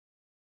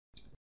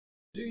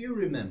Do you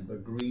remember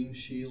Green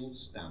Shield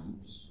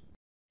stamps?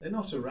 They're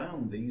not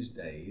around these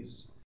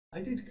days.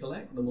 I did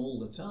collect them all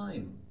the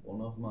time, one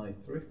of my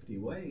thrifty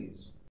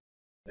ways.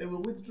 They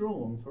were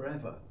withdrawn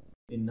forever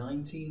in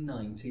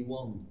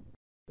 1991.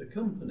 The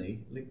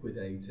company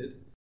liquidated,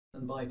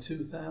 and by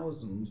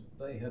 2000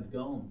 they had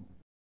gone.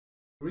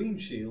 Green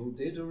Shield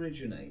did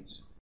originate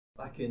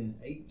back in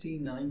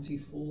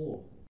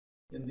 1894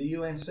 in the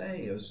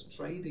USA as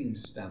trading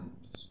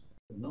stamps,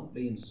 had not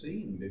been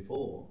seen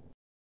before.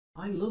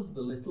 I loved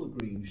the little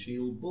Green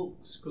Shield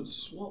books, could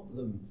swap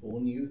them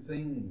for new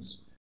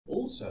things.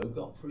 Also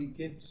got free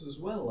gifts as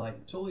well,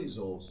 like toys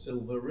or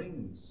silver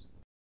rings.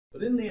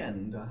 But in the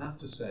end, I have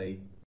to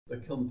say, the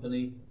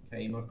company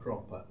came a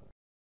cropper,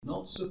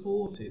 not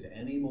supported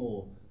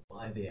anymore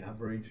by the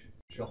average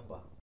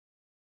shopper.